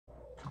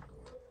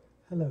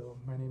Hello,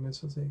 my name is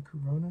Jose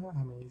Corona.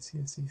 I'm a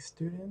UCSC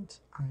student.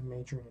 I'm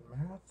majoring in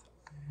math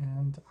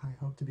and I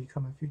hope to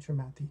become a future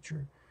math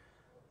teacher.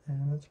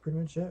 And that's pretty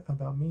much it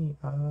about me.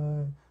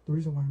 The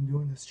reason why I'm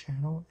doing this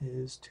channel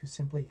is to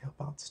simply help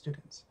out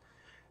students.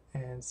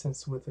 And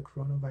since with the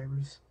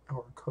coronavirus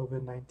or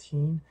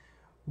COVID-19,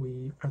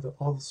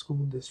 all the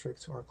school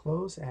districts are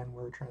closed and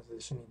we're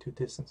transitioning to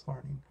distance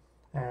learning.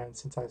 And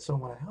since I so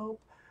want to help,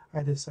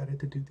 I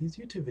decided to do these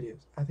YouTube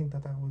videos. I think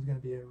that was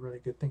going to be a really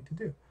good thing to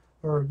do,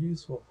 or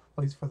useful,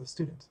 at least for the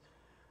students.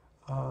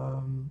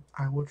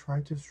 I will try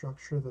to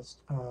structure the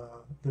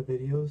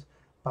videos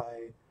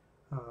by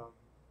um,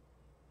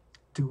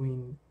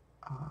 doing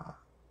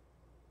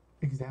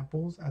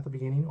examples at the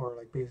beginning, or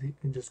like basically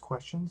just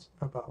questions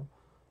about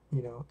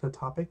the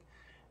topic,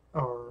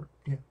 or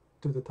yeah,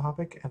 do the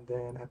topic, and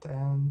then at the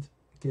end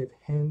give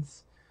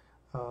hints,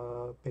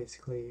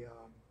 basically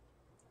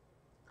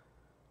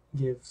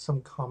give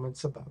some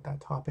comments about that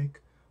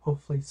topic,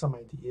 hopefully some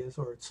ideas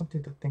or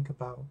something to think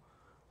about.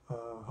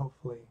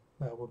 Hopefully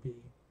that will be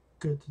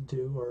good to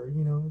do, or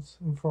it's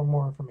for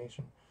more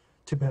information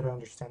to better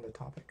understand the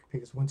topic,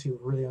 because once you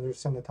really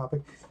understand the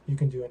topic you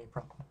can do any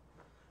problem,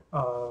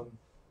 um,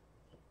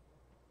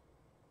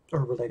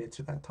 or related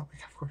to that topic,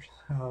 of course.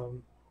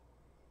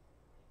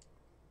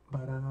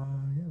 But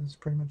yeah, that's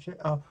pretty much it.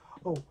 Oh,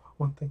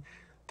 one thing,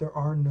 there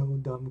are no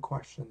dumb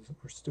questions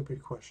or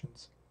stupid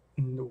questions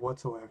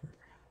whatsoever.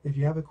 If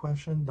you have a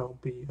question,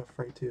 don't be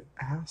afraid to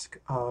ask.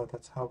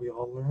 That's how we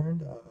all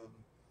learned.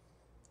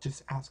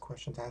 Just ask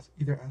questions.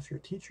 Either ask your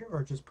teacher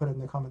or just put it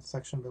in the comments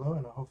section below,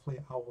 and hopefully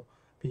I will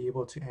be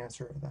able to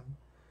answer them.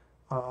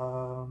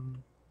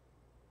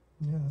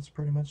 Yeah, that's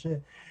pretty much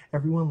it.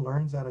 Everyone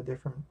learns at a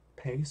different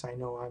pace. I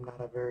know I'm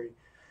not a very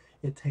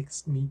it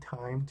takes me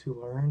time to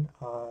learn.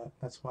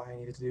 That's why I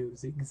need to do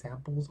the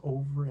examples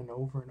over and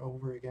over and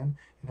over again,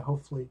 and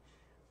hopefully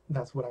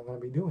that's what I'm going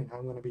to be doing.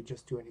 I'm going to be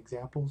just doing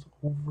examples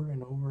over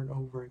and over and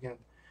over again.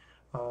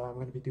 I'm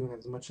going to be doing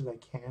as much as I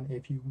can.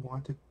 If you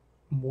want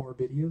more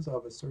videos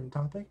of a certain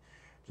topic,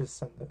 just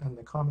send it in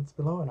the comments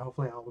below, and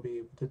hopefully I will be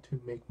able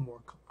to make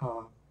more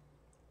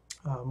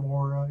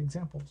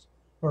examples,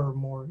 or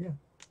more, yeah.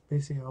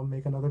 Basically, I'll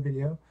make another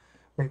video,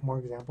 make more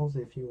examples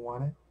if you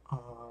want it.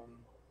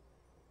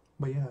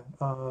 But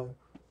yeah,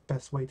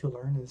 best way to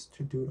learn is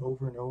to do it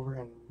over and over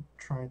and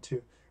trying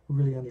to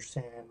really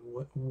understand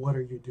what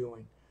are you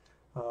doing,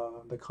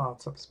 the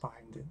concepts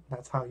behind it.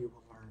 That's how you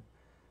will learn,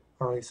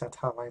 or at least that's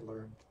how I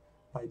learned,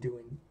 by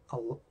doing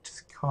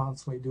just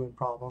constantly doing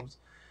problems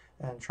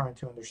and trying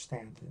to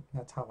understand it.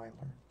 That's how I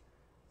learned.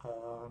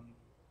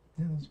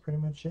 Yeah, that's pretty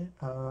much it.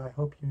 I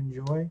hope you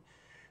enjoy.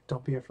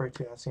 Don't be afraid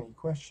to ask any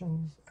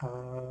questions.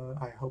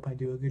 I hope I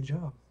do a good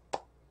job.